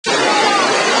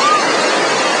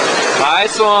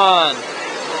Nice one.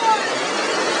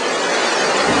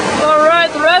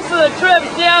 Alright, the rest of the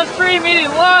trip's downstream eating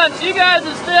lunch. You guys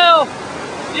are still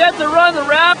yet to run the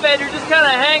rapid. You're just kind of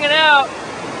hanging out.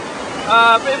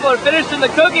 People are finishing the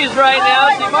cookies right now,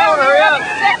 so you might want to hurry up.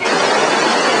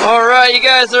 Alright, you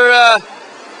guys are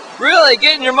really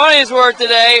getting your money's worth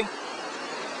today.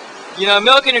 You know,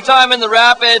 milking your time in the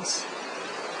rapids.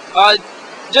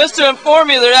 Just to inform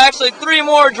you, there are actually 3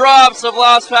 more drops of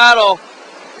Lost Paddle,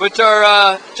 which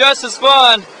are just as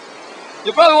fun.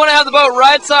 You'll probably want to have the boat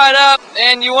right side up,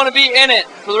 and you want to be in it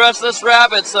for the rest of this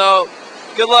rapid, so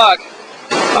good luck.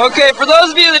 Okay, for those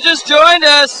of you that just joined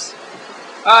us,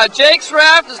 Jake's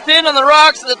raft is pinned on the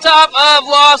rocks at the top of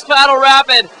Lost Paddle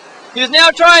Rapid. He's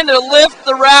now trying to lift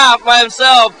the raft by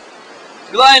himself,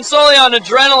 relying solely on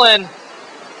adrenaline.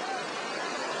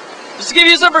 Just to give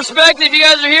you some perspective, you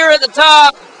guys are here at the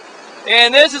top,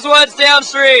 and this is what's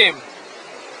downstream.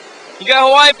 You got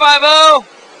Hawaii 5-0,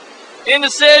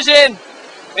 Indecision,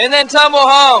 and then Tumble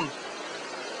Home.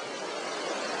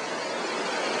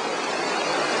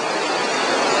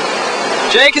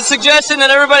 Jake is suggesting that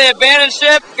everybody abandon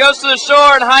ship, goes to the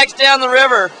shore, and hikes down the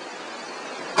river.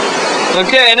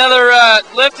 Okay, another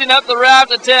lifting up the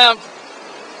raft attempt.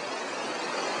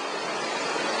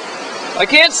 I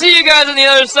can't see you guys on the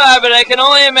other side, but I can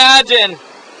only imagine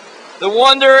the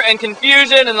wonder and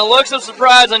confusion and the looks of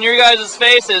surprise on your guys'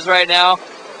 faces right now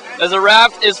as the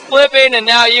raft is flipping and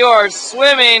now you are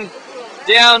swimming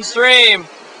downstream.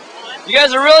 You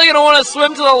guys are really going to want to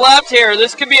swim to the left here.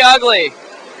 This could be ugly.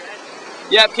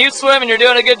 Yep, keep swimming. You're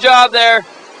doing a good job there.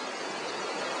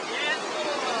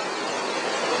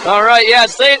 All right, yeah,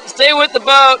 stay with the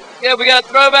boat. Yeah, we got a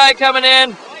throw bag coming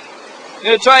in. I'm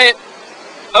going to try it.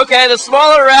 Okay, the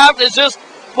smaller raft has just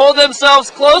pulled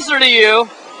themselves closer to you.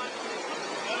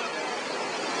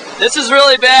 This is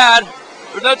really bad.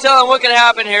 There's no telling what can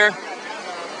happen here.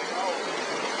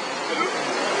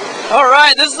 All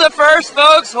right, this is the first,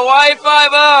 folks. Hawaii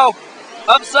 5-0,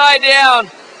 upside down.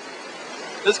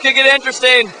 This could get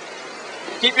interesting.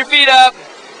 Keep your feet up.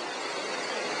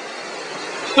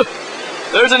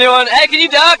 There's a new one. Hey, can you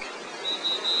duck?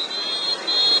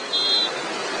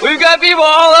 We've got people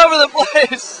all over the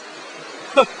place.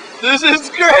 This is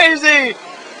crazy.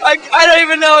 I don't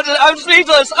even know. I'm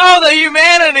speechless. Oh, the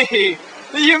humanity.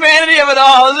 The humanity of it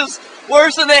all. This is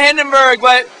worse than the Hindenburg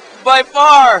by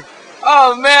far.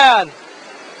 Oh, man.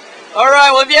 All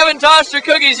right, well, if you haven't tossed your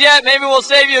cookies yet, maybe we'll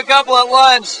save you a couple at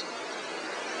lunch.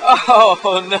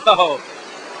 Oh, no.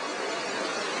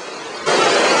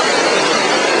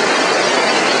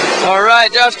 All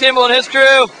right, Josh Kimball and his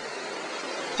crew,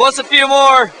 plus a few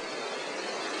more.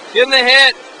 Give them the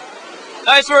hit.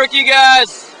 Nice work, you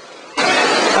guys.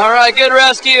 All right, good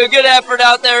rescue, good effort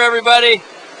out there, everybody.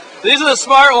 These are the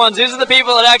smart ones. These are the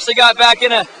people that actually got back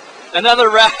in another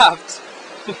raft.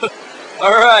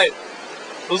 All right,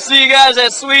 we'll see you guys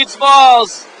at Sweets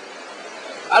Falls.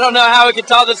 I don't know how we can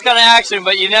top this kind of action,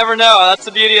 but you never know. That's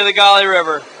the beauty of the Gauley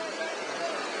River.